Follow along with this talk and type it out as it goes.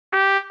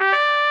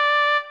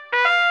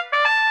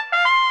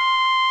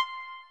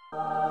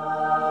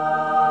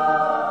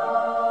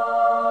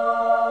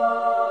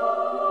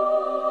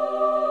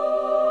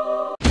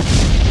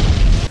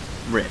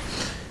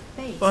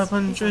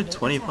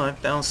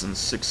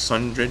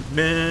525,600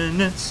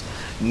 minutes.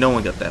 No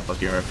one got that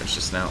fucking reference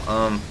just now.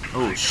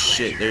 Oh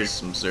shit, there's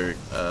some Zerg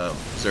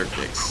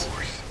dicks.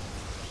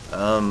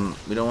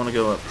 We don't want to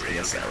go up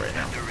against that right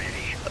now.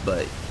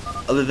 But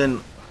other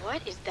than...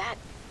 What is that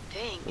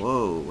thing?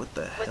 Whoa, what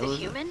the hell Was is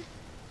it human? it?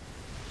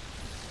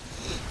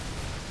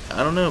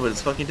 I don't know, but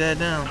it's fucking dead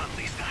now.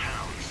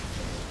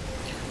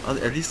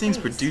 Are these things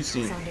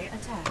producing...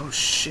 Oh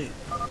shit.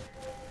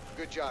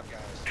 Good job,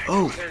 guys.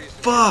 Oh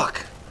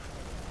fuck!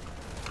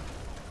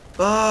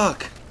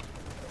 Fuck!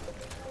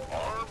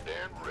 Armed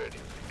and ready.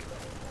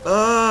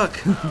 Fuck!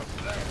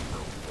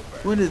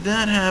 When did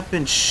that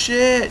happen?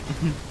 Shit!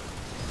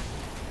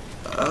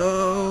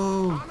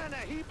 Oh! I'm in a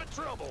heap of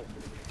trouble.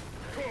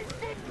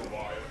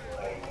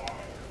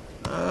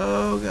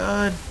 Oh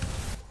god!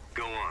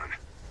 Go on.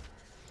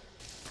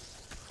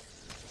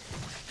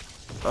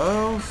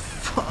 Oh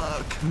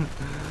fuck!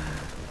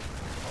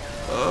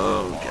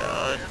 Oh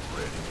god!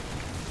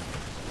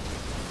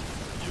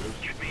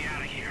 Get me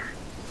out of here.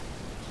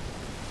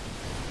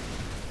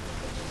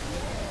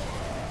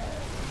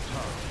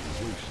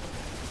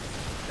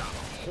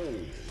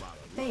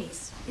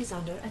 Base is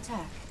under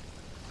attack.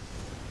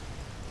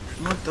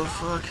 What the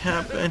fuck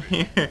happened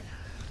here?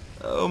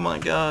 Oh my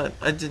god!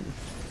 I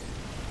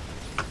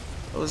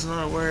was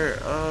not aware.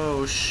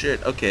 Oh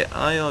shit. Okay,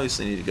 I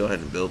obviously need to go ahead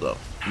and build up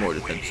more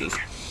defenses.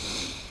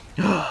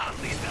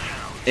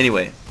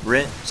 Anyway,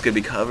 rent is going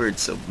to be covered,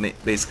 so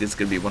basically it's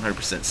going to be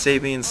 100%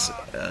 savings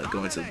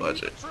going to the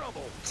budget.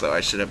 So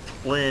I should have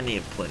plenty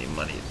of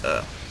money.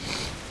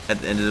 At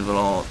the end of it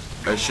all,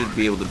 I should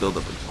be able to build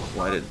up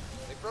quite a...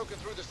 They've broken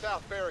through the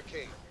south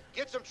barricade.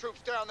 Get some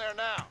troops down there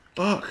now.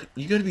 Fuck,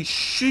 you gotta be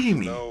shitting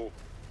me. No,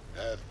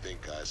 I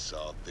think I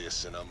saw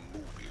this in a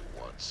movie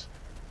once.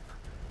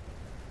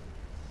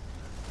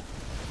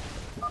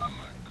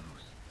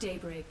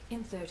 Daybreak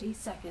in 30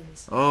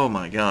 seconds. Oh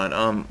my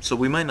god, so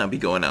we might not be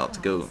going out to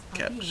go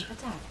capture.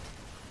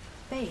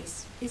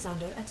 Base is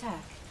under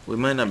attack. We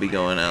might not be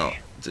going out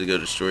to go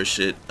destroy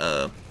shit.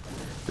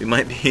 We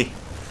might be...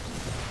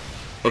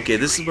 Okay,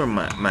 this is where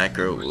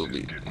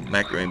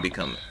macroing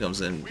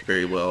comes in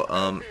very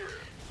well.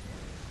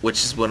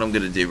 Which is what I'm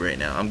gonna do right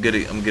now. I'm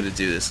gonna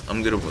do this.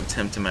 I'm gonna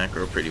attempt to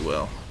macro pretty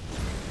well.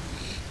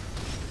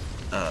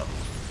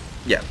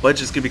 Yeah,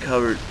 budget's gonna be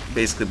covered.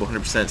 Basically,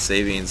 100%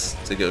 savings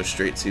to go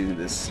straight to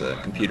this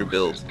computer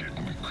build.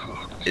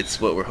 It's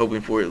what we're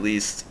hoping for, at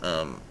least.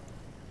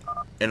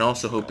 And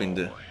also hoping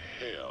to.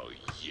 Hell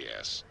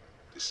yes,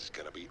 this is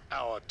gonna be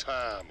our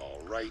time,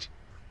 all right.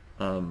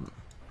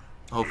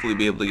 Hopefully,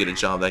 be able to get a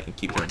job that I can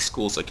keep her in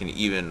school, so I can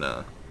even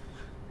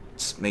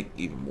just make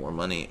even more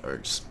money, or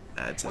just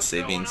add to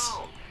savings.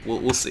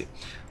 We'll see.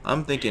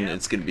 I'm thinking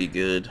it's gonna be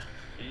good.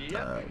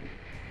 I'll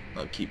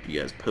keep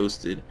you guys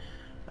posted.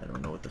 I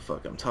don't know what the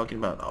fuck I'm talking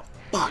about. Oh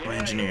fuck, my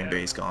engineering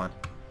base gone.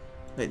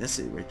 Wait, that's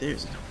it right there.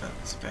 It's a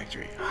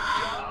factory.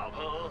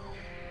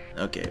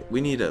 Okay, we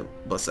need to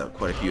bust out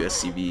quite a few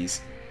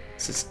SCVs,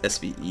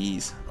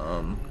 SVEs.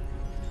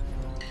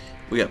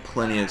 We got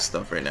plenty of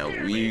stuff right now.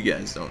 You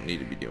guys don't need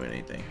to be doing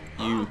anything.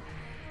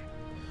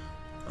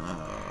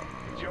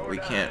 We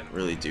can't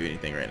really do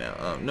anything right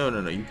now. No,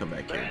 you come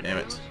back here, damn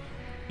it.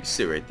 You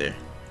sit right there.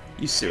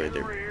 You sit right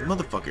there.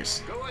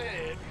 Motherfuckers.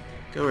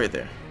 Go right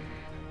there.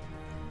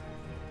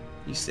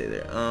 You stay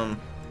there.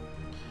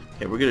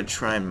 Okay, we're gonna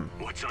try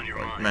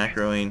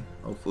macroing,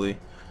 hopefully.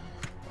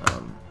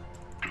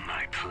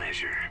 My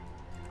pleasure.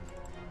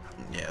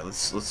 Yeah,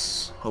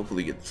 let's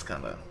hopefully get this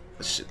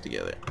shit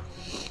together.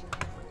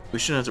 We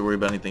shouldn't have to worry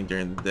about anything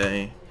during the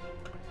day.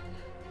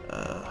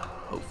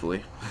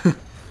 Hopefully.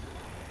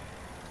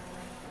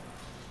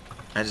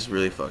 I just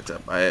really fucked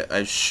up.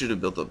 I should have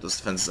built up those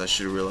defenses. I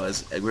should have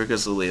realized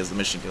aggressively as the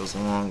mission goes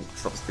along,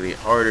 stuff's gonna get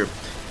harder.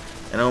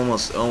 And I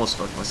almost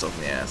fucked myself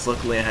in the ass.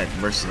 Luckily I had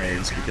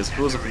mercenaries, because if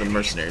it wasn't for the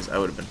mercenaries, I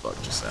would have been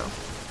fucked just now.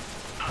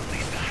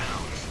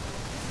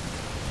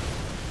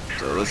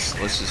 So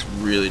let's just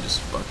really just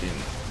fucking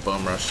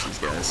bum rush these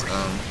guys.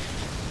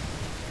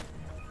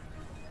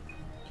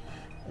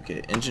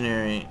 Okay,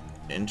 engineering,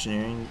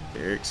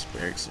 barracks,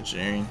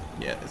 engineering.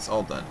 Yeah, it's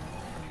all done.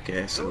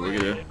 Okay, so we're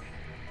gonna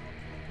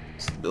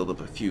build up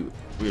a few.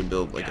 We're gonna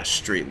build like a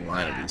straight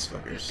line of these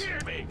fuckers.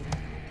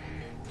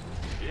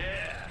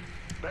 Yeah.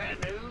 Bad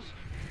news?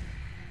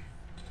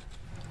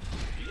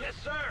 Yes,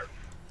 sir.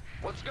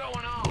 What's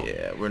going on?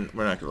 Yeah, we're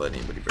not gonna let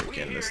anybody break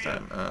in this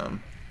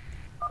time.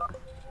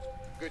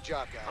 Good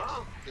job,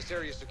 guys. This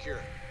area's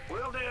secure.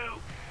 Will do.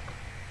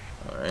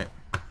 All right.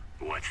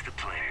 What's the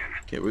plan?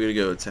 Okay, we're gonna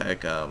go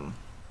attack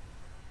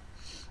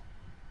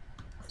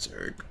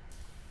Zerg,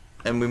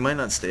 and we might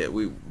not stay.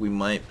 We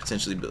might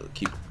potentially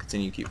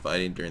continue keep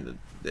fighting during the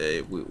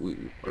day.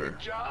 Or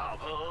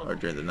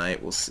during the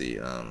night. We'll see.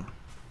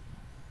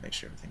 Make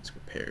sure everything's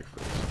prepared for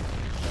this.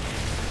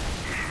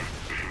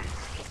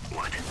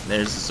 What?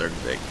 There's the Zerg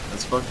dick.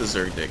 Let's fuck the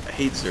Zerg dick. I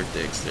hate Zerg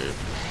dicks.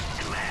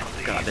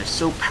 God, they're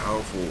so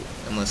powerful.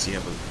 Unless you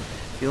have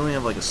if you only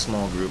have like a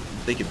small group,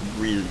 they could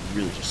really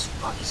just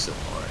fuck you so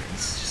hard.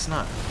 It's just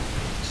not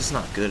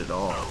good at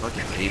all. I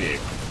fucking hate it.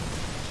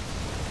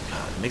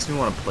 God, it makes me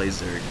want to play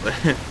Zerg, but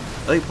I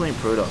like playing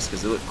Protoss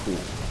because they look cool.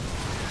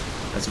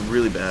 That's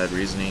really bad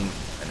reasoning,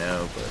 I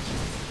know, but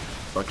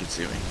fuck it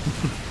to me.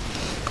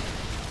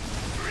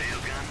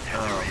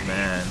 Oh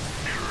man.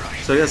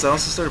 So yes, I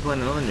also started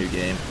playing another new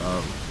game,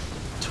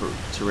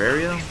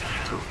 Terraria?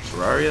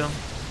 Terraria?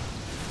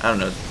 I don't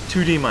know,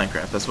 2D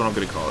Minecraft, that's what I'm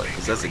going to call it,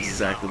 because that's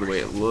exactly the way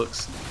it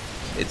looks.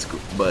 It's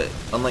cool, but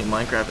unlike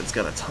Minecraft, it's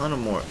got a ton of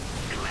more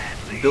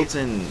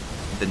built-in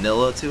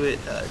vanilla to it.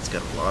 It's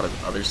got a lot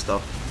of other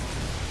stuff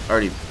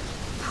already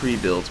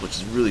pre-built, which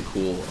is really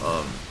cool.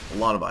 A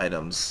lot of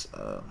items.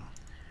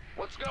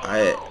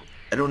 I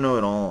don't know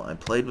it all. I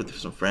played with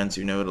some friends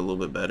who know it a little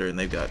bit better, and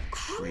they've got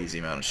crazy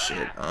amount of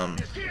shit. And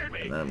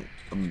then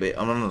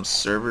I'm on a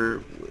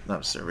server,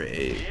 not a server,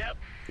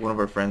 one of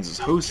our friends is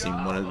hosting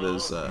one of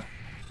those,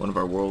 one of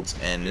our worlds,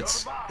 and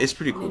it's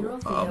pretty cool. Mineral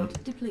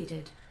field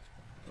depleted.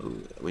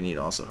 Ooh, we need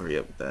to also hurry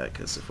up with that,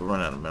 because if we're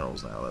running out of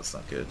minerals now, that's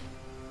not good.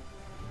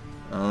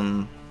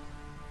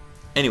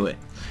 Anyway,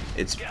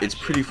 it's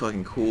pretty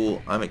fucking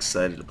cool. I'm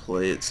excited to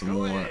play it some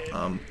more.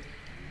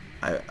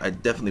 I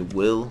definitely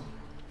will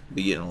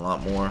be getting a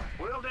lot more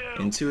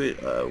into it.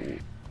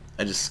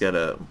 I just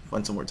gotta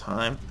find some more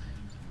time.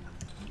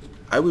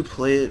 I would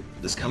play it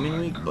this coming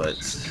week, but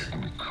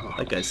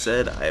like I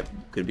said, I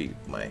could be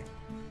my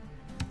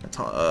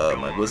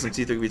wisdom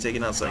teeth are gonna be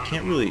taken out, so I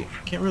can't really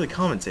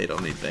commentate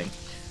on anything.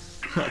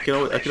 I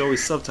could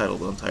always subtitle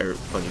the entire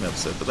fucking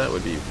episode, but that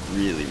would be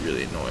really,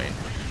 really annoying.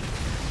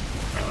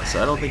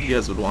 So I don't think you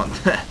guys would want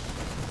that.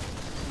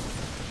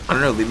 I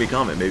don't know, leave me a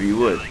comment, maybe you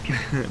would.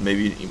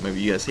 maybe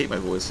you guys hate my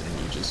voice and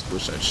you just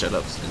wish I'd shut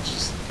up and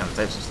just kind of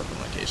type some stuff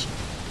on location.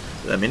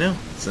 Let me know.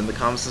 Send the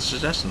comments and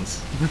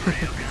suggestions.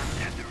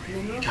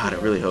 God, I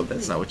really hope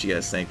that's not what you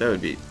guys think. That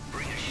would be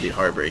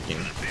heartbreaking.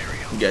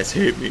 You guys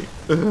hate me.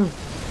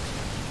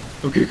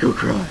 Okay, go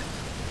cry.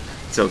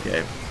 It's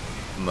okay.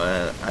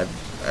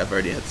 I've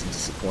already had some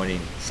disappointing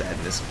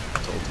sadness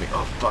told to me.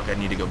 Oh fuck, I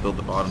need to go build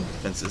the bottom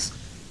defenses.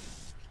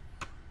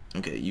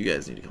 Okay, you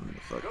guys need to come the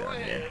fuck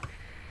down here.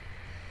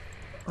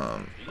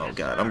 Oh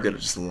god, I'm gonna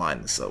just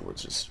line this up with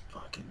just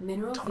fucking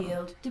Mineral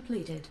field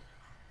depleted.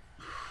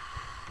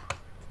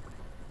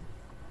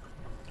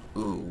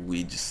 Ooh,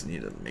 we just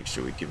need to make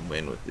sure we can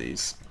win with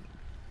these.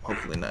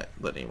 Hopefully not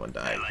let anyone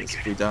die, because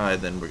if we die,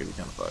 then we're gonna be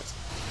kind of fucked.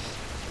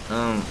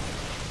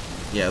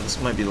 Yeah,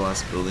 this might be the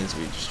last buildings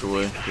we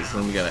destroy, because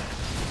then we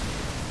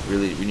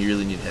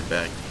really need to head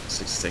back.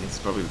 60 seconds, it's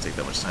probably gonna take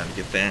that much time to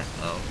get there.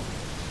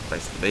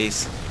 Back to the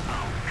base.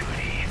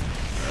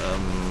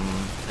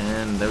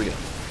 And there we go.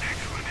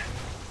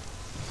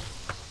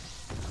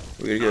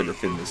 We're gonna go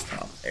defend this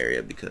top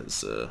area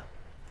because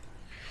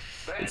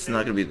it's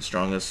not gonna be the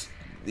strongest.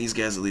 These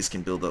guys at least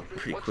can build up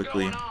pretty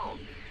quickly.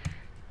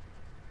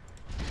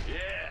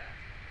 Yeah.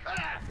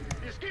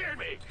 You scared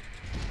me.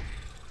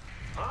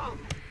 Huh?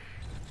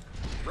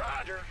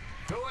 Roger.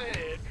 Go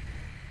ahead.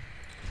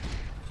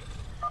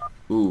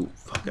 Ooh,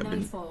 fuck, I've been...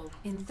 Nightfall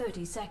in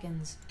 30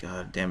 seconds.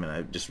 God damn it,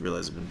 I just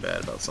realized I've been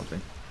bad about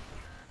something.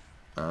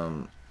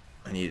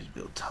 I needed to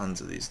build tons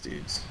of these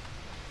dudes.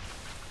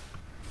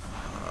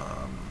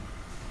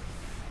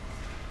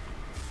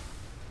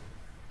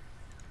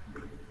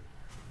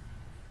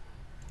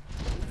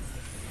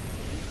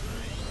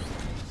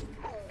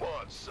 Who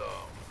wants some?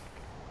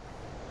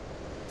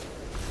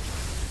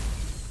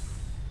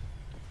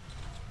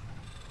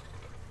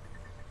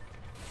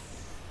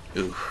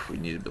 Ooh, we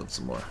need to build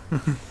some more. In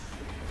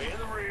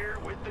the rear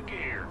with the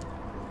gear.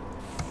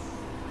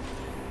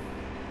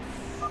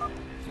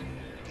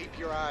 Keep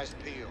your eyes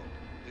peeled.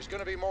 There's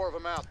gonna be more of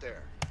them out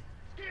there.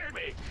 Scared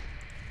me.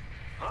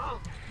 Huh?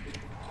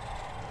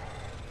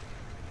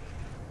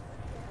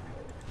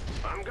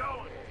 I'm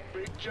going.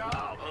 Big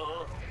job,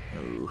 huh?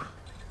 Ooh.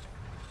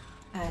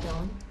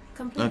 Add-on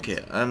complete.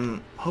 Okay,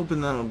 I'm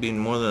hoping that'll be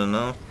more than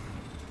enough.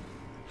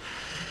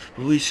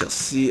 We shall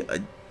see.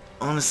 I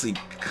honestly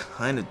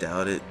kind of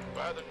doubt it.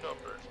 By the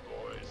numbers,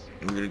 boys.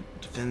 I'm gonna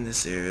defend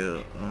this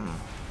area.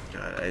 Oh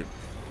god,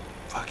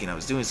 I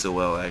was doing so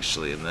well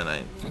actually, and then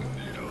I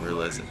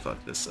realized I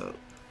fucked this up.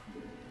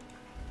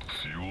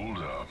 Fueled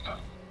up.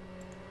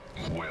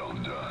 Well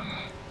done.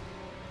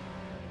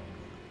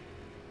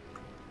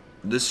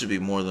 This should be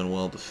more than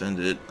well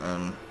defended.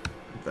 In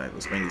fact,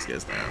 let's bring these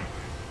guys down.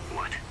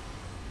 What?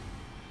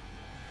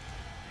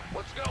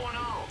 What's going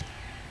on?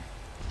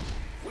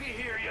 We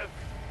hear you.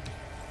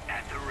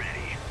 At the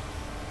ready.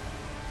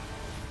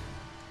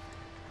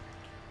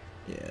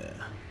 Yeah.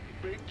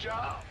 Big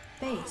job.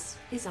 Base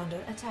is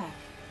under attack.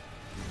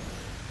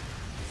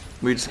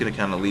 We're just gonna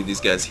kind of leave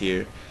these guys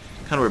here,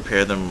 kind of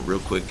repair them real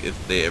quick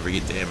if they ever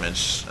get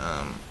damaged.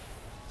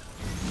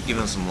 Give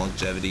them some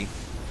longevity.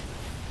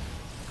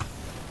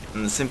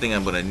 And the same thing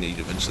I'm gonna need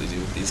to eventually do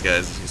with these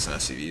guys is get some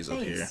SCVs up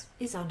here. Base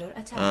is under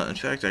attack. In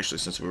fact, actually,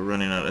 since we're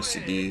running out of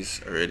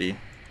SCVs already,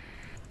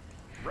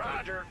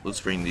 Roger. let's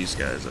bring these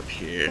guys up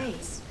here.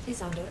 Base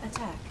is under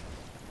attack.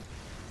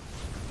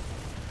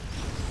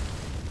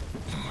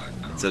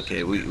 It's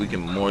okay. We can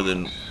more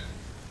than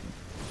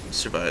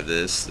survive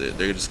this.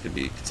 They're just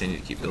gonna continue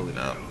to keep building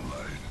up.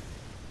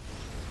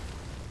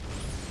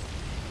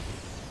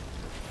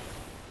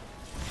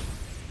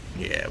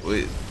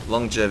 wait,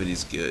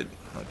 longevity's good.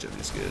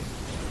 Longevity's good.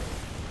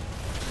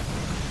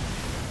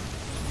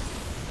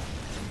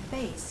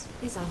 Base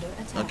is under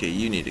attack. Okay,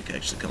 you need to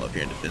actually come up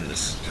here and defend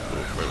this a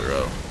little further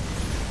up.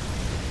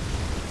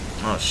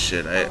 Oh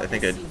shit, I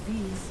think I...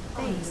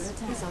 Base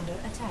is under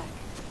attack.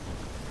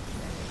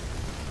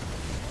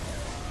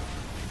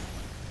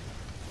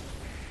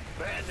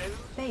 Bad news?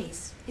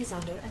 Base is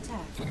under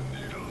attack. Need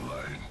a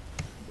light.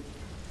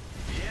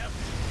 Yep.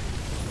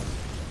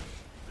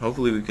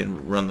 Hopefully we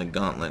can run the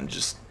gauntlet and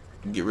just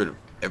get rid of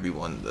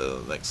everyone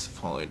the next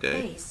following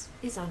day. Base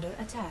is under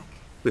attack.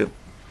 We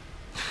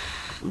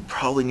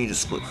probably need to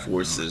split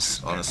forces,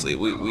 honestly.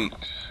 We You got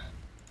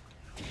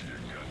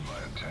my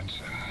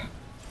attention.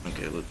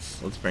 okay,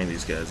 let's bring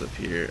these guys up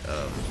here.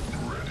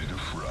 Ready to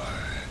fry.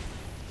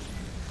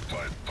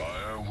 Fight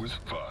fire with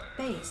fire.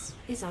 Base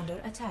is under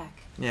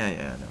attack. Yeah,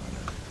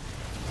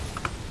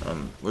 I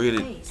know. We're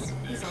gonna Base is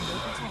under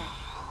attack.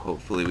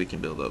 hopefully we can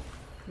build up.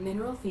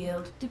 Mineral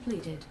field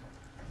depleted.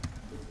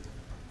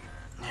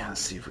 Yeah,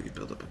 let's see if we can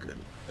build up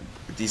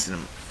a decent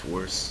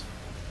force.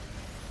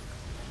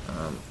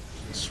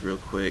 Just real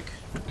quick.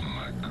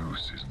 My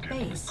goose is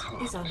getting Base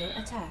cooked. is under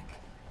attack.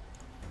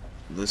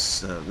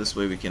 This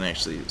way we can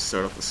actually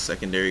start off a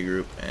secondary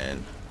group,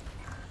 and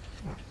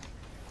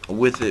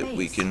with it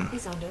we Base can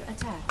is under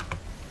attack.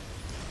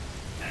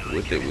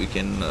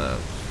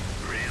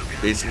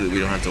 basically we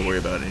don't have to worry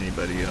about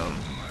anybody.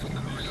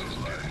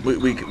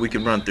 We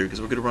can run through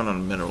because we're gonna run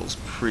on minerals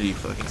pretty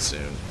fucking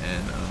soon,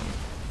 and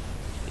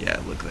yeah,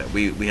 look at that.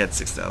 We had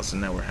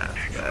 6,000, now we're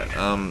half of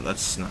that.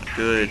 That's not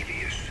good.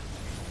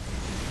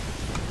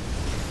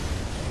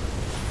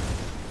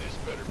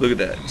 Look at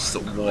that, just a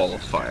wall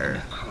of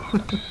fire.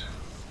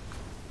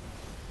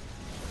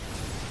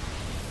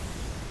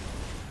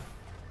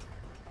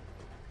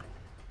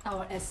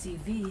 Our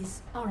SCVs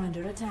are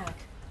under attack.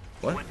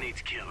 What? What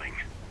needs killing?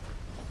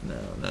 No,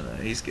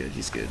 he's good,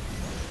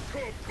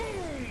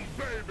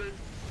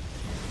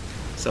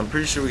 So I'm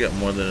pretty sure we got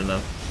more than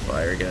enough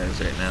fire guys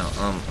right now.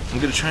 I'm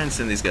gonna try and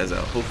send these guys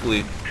out.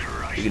 Hopefully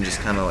we can just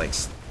kind of like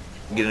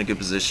get in a good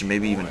position,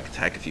 maybe even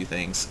attack a few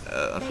things.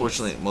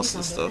 Unfortunately, most of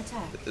the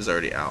stuff is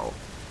already out.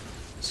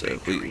 So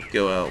if we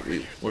go out,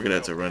 we're gonna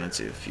have to run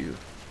into a few.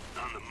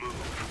 On the move.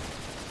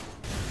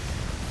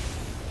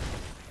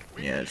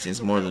 Yeah, it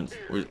seems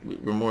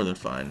we're more than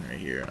fine right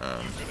here.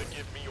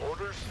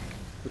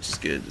 Which is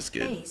good. It's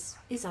good. Base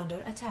is under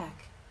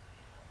attack.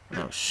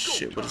 Oh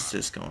shit! What is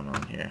this going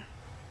on here?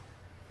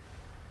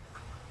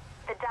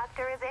 The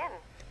doctor is in.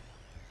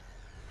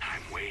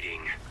 I'm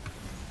waiting.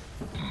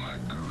 My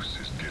goose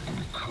is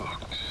getting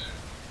cooked.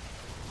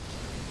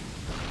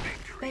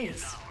 Victory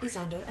is Base ours. is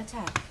under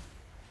attack.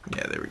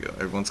 Yeah, there we go.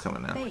 Everyone's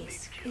coming out.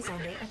 Base is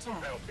under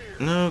attack.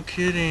 No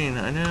kidding.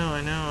 I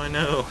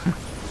know.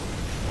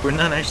 We're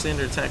not actually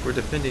under attack. We're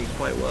defending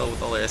quite well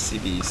with all our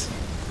SCVs.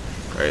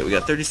 Alright, we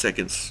got 30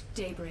 seconds.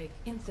 Daybreak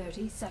in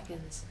 30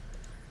 seconds.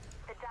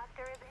 The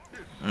doctor is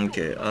in.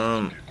 Okay,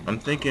 I'm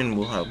thinking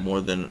we'll have more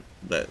than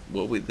that.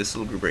 This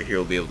little group right here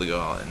will be able to go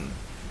out and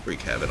wreak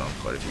havoc on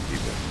quite a few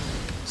people.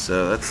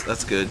 So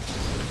that's good.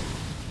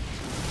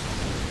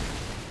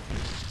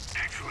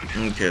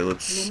 Excellent. Okay,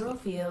 let's... Mineral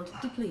field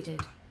depleted.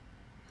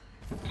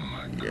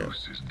 My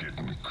goose is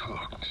getting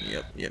cooked.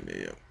 Yep.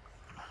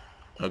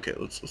 Okay,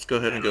 let's go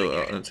ahead and go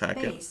out and attack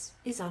it. Base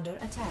is under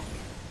attack.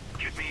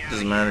 Get me out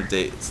Doesn't of matter,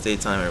 it's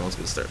daytime, everyone's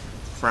gonna start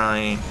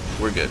frying.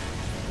 We're good.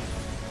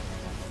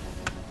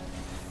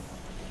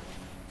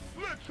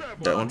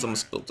 That one's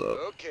almost built up.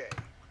 Okay.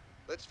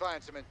 Let's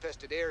find some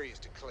infested areas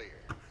to clear.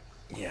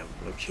 Yeah,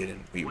 no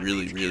kidding. We What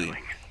really needs killing?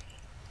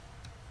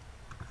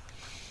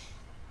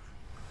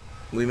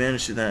 we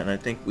managed to do that, and I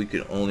think we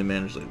could only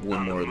manage like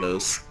one more of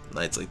those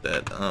nights like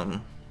that.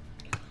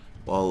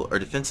 While our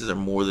defenses are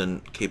more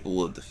than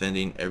capable of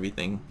defending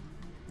everything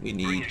we Bring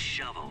need. a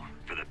shovel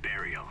for the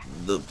burial.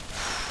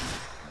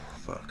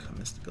 Fuck, I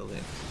missed the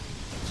building.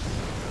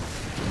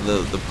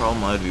 The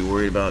problem I'd be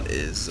worried about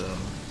is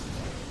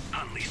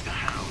Unleash the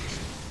hounds.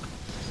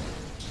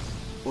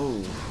 whoa,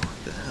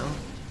 what the hell?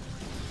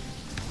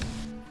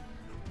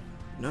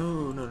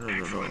 No.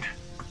 Excellent.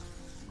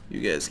 You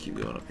guys keep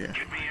going up here.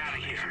 Get me out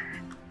of here.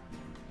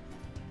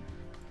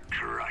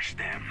 Crush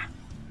them.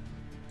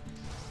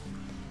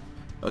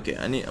 Okay,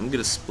 I'm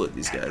gonna split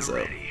these At guys the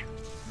up. ready.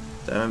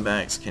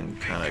 Diamondbacks can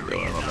kind of go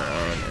out on their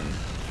own and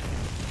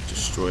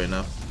destroy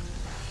enough.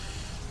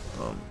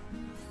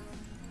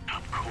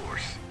 Of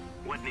course.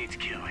 What needs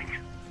killing?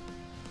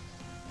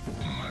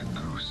 My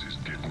goose is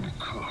getting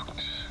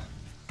cooked.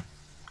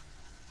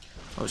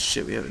 Oh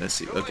shit, we have an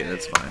SC. Okay,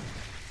 that's fine.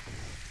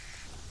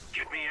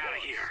 Get me out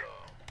of here.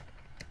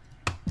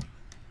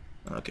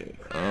 Okay,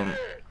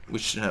 we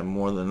should have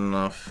more than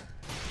enough.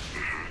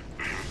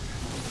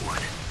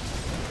 What?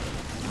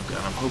 Oh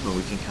god, I'm hoping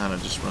we can kind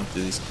of just run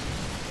through these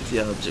 50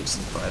 objects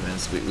in 5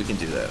 minutes. We can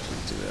do that.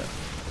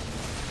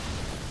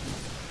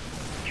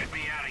 Get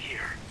me out of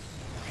here.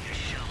 Bring a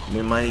shovel.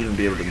 We might even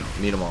be able to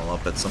meet them all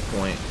up at some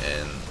point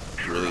and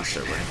really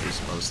start running through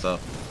some other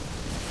stuff.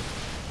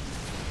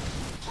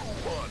 Who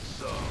wants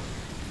some?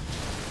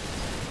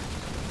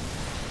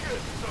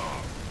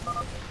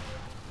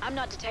 I'm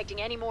not detecting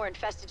any more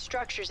infested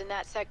structures in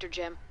that sector,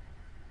 Jim.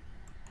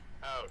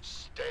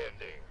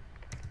 Outstanding.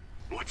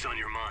 What's on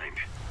your mind?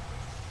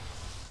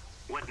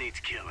 What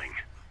needs killing?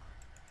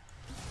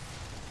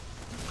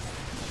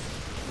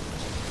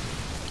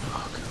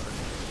 Oh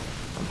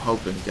god. I'm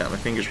hoping, got my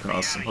fingers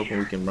crossed, I'm hoping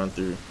we can run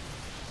through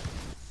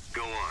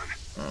Go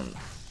on.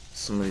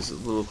 some of these a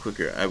little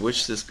quicker. I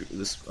wish this group,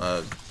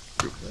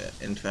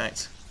 in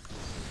fact,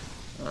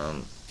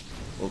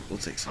 we'll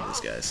take some of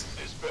these guys.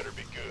 This better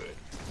be good.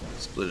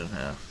 Split in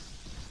half.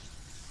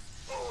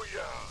 Oh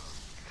yeah.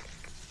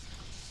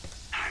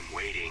 I'm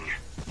waiting.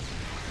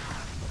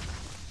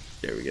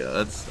 There we go.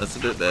 That's a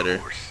bit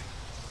better.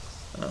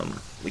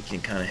 We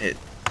can kind of hit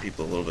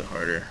people a little bit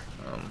harder.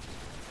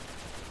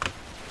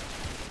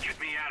 Get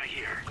me out of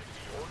here.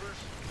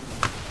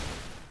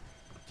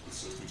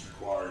 Assistance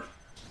required.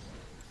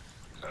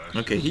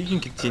 Okay, he can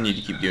continue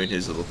to keep doing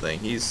his little thing.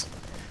 He's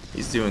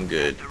doing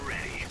good. At the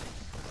ready.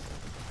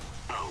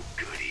 Oh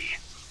goody.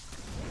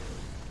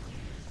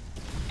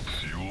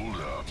 Fueled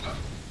up.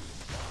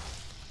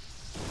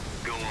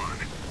 Go on.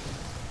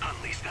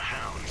 Unleash the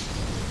hounds.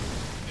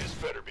 This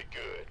better be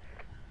good.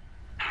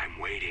 I'm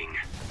waiting.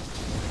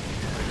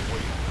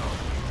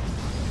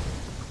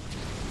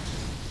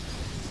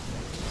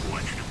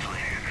 What's the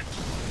plan?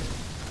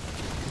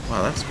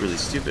 Wow, that's really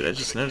stupid. I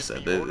just noticed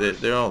that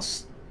they're all.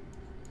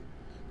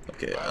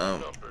 Okay,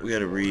 we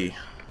gotta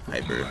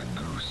re-hyper My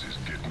goose is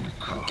getting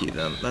cooked. keep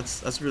them.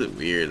 That's really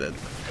weird that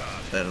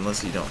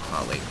unless you don't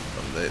hotlink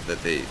them,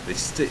 that they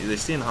stay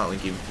in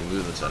hotlink even if you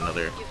move them to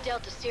another. You've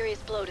dealt a serious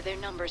blow to their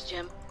numbers,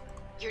 Jim.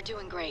 You're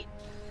doing great.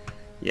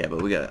 Yeah,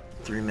 but we got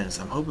 3 minutes.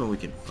 I'm hoping we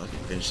can fucking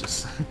finish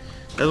this.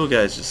 That little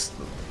guy's just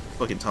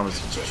fucking Thomas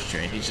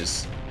Train. He's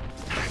just.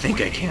 I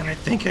think I can. I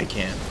think I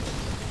can.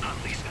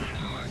 Unleash the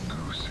hounds. My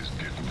goose is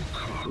getting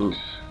cooked. Ooh.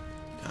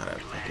 God, I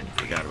fucking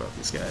forgot about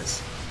these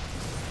guys.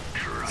 It's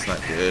Crush not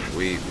them. good.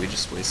 We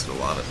just wasted a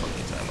lot of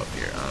fucking time up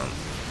here.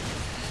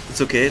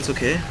 It's okay. It's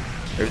okay.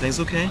 Everything's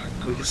okay.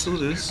 We can still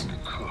do this. Getting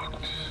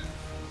cooked.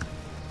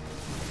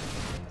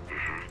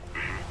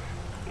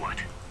 What?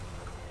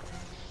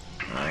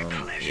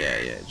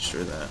 Yeah,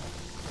 sure that.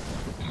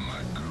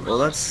 My goose. Well,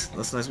 that's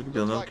nice. We can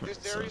build Looks another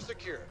like this area's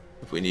secure.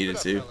 if we needed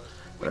Keep it to, up, fellas.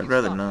 but We I'd can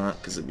rather stop not this.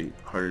 because it'd be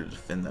harder to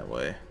defend that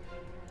way.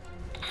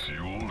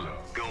 Fueled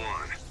up. Go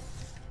on.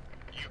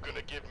 You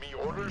gonna give me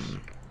orders?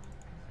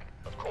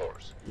 Of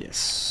course.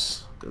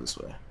 Yes, go this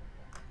way.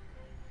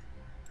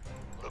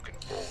 Looking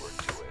forward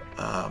to it.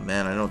 Ah,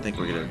 man, I don't think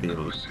we're gonna be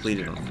able to complete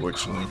it,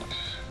 unfortunately.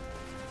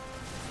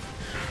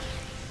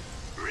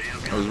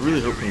 I was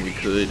really hoping we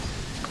could.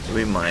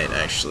 We might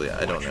actually.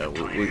 I don't know.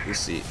 We'll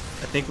see.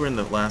 I think we're in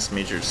the last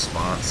major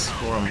spots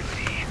for them.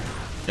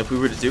 If we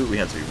were to do it, we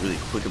have to be really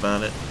quick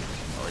about it.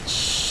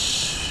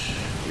 Which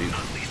we.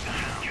 Unleash the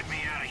hounds. Get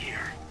me out of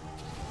here.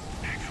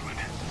 Excellent.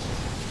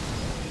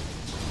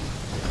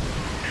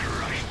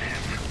 Crush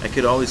them. I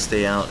could always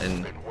stay out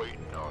and Been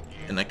waiting on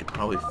you. I could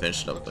probably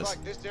finish it up Looks with.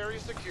 like this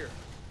area's secure.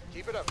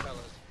 Keep it up, fellas.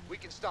 We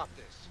can stop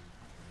this.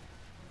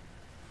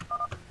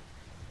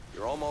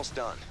 You're almost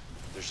done.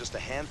 There's just a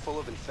handful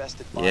of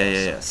infested Yeah.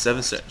 bios.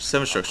 Seven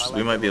structures.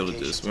 We might be able to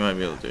do this. We might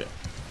be able to do it.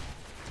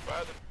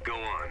 Go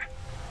on.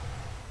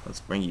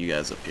 Let's bring you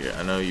guys up here.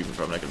 I know you're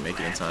probably not gonna make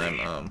it in time.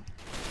 Armed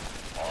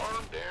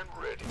and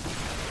ready.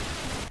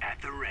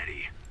 At the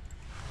ready.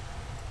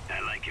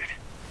 I like it.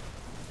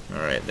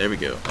 All right, there we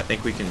go. I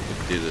think we can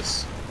do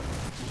this.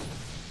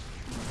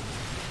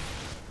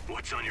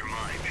 What's on your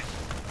mind?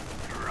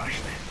 Crush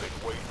them.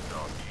 Been waiting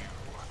on you.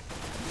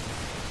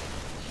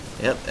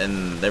 Yep,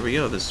 and there we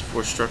go. There's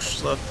 4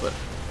 structures left, but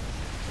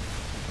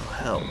oh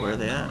hell, where are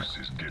they at? Goose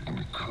is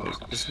getting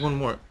cooked. There's one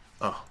more.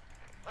 Oh,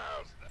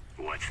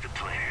 What's the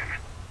plan?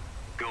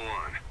 Go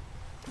on.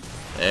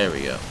 there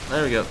we go.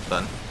 There we go.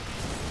 Done.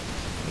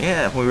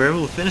 Yeah, we were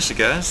able to finish it,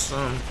 guys.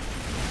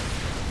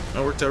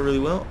 That worked out really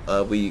well.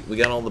 We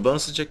got all the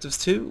bonus objectives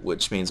too,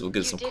 which means we'll get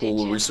You some did it,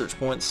 cool Jim. research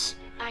points.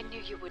 I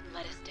knew you wouldn't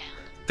let us down.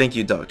 Thank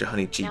you, Dr.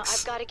 Honey Now I've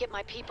Cheeks. got to get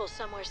my people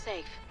somewhere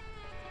safe.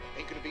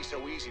 Ain't gonna be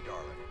so easy,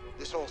 darling.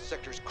 This whole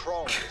sector's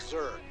crawling with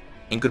Zerg.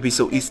 Ain't gonna be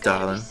so There's east, gotta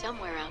be darling.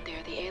 somewhere out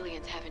there the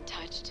aliens haven't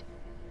touched.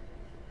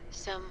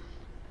 Some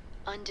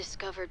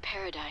undiscovered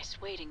paradise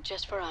waiting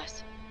just for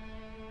us.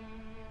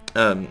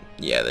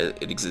 Yeah,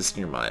 it exists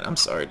in your mind. I'm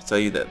sorry to tell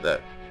you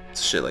that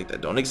shit like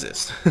that don't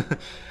exist.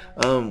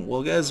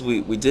 Well, guys,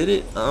 we did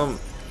it. Oh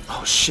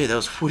shit, that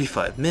was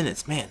 45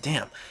 minutes. Man,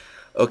 damn.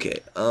 Okay.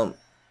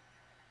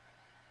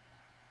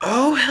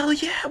 Oh hell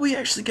yeah, we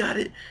actually got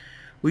it.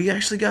 We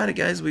actually got it,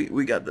 guys.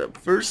 We got the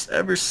first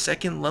ever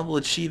second level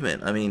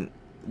achievement. I mean,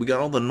 we got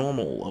all the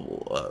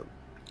normal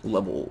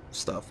level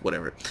stuff,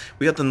 whatever.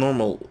 We got the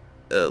normal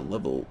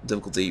level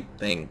difficulty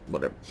thing,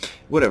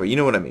 whatever. You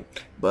know what I mean.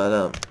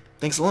 But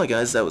thanks a lot,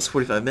 guys. That was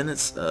 45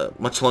 minutes.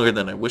 Much longer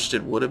than I wished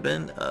it would have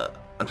been.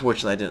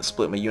 Unfortunately, I didn't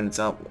split my units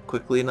out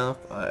quickly enough.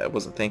 I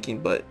wasn't thinking,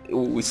 but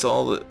we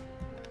saw the.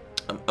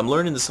 I'm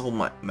learning this whole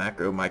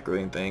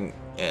microing thing,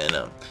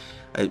 and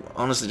I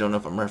honestly don't know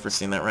if I'm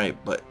referencing that right,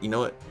 but you know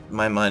what?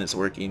 My mind is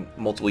working.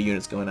 Multiple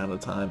units going out at a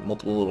time,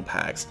 multiple little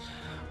packs.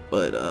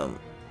 But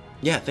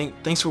yeah,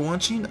 thanks for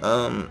watching.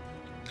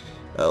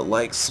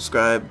 Like,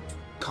 subscribe,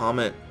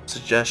 comment,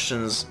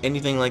 suggestions,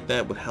 anything like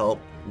that would help.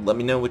 Let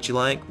me know what you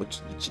like,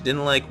 what you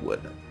didn't like,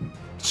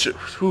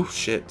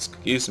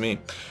 excuse me,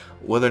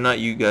 whether or not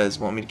you guys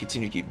want me to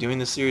continue to keep doing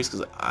this series,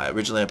 because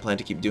originally I planned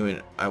to keep doing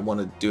it. I want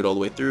to do it all the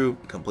way through,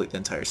 complete the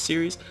entire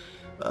series.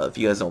 If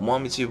you guys don't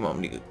want me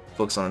to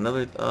focus on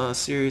another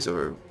series,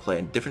 or play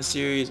a different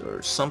series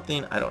or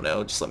something, I don't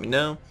know, just let me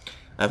know.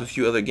 I have a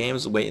few other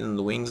games waiting in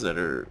the wings that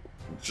are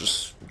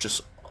just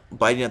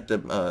biting at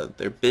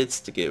their bits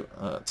to get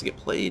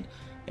played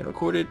and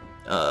recorded.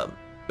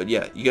 But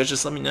yeah, you guys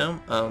just let me know.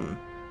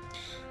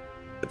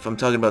 If I'm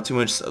talking about too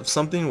much of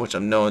something, which I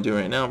know I'm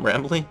doing right now, I'm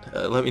rambling,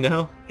 let me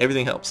know.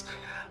 Everything helps.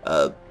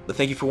 But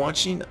thank you for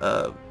watching.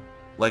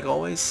 Like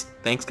always,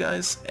 thanks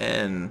guys,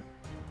 and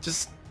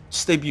just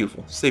stay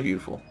beautiful. Stay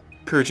beautiful.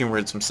 Encouraging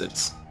words from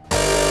Cids.